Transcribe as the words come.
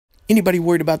Anybody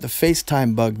worried about the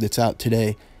FaceTime bug that's out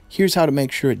today, here's how to make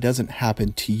sure it doesn't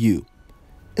happen to you.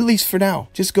 At least for now.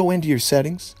 Just go into your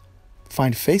settings,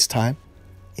 find FaceTime,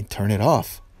 and turn it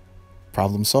off.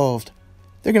 Problem solved.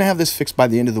 They're going to have this fixed by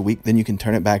the end of the week, then you can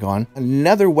turn it back on.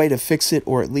 Another way to fix it,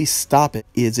 or at least stop it,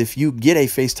 is if you get a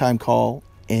FaceTime call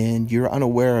and you're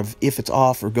unaware of if it's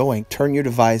off or going, turn your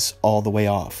device all the way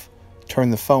off. Turn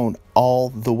the phone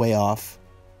all the way off,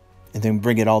 and then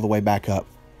bring it all the way back up.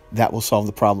 That will solve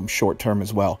the problem short term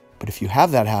as well. But if you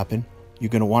have that happen, you're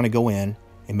going to want to go in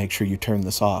and make sure you turn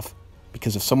this off.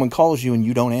 Because if someone calls you and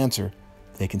you don't answer,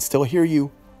 they can still hear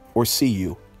you or see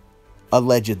you,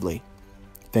 allegedly.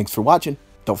 Thanks for watching.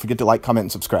 Don't forget to like, comment,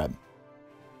 and subscribe.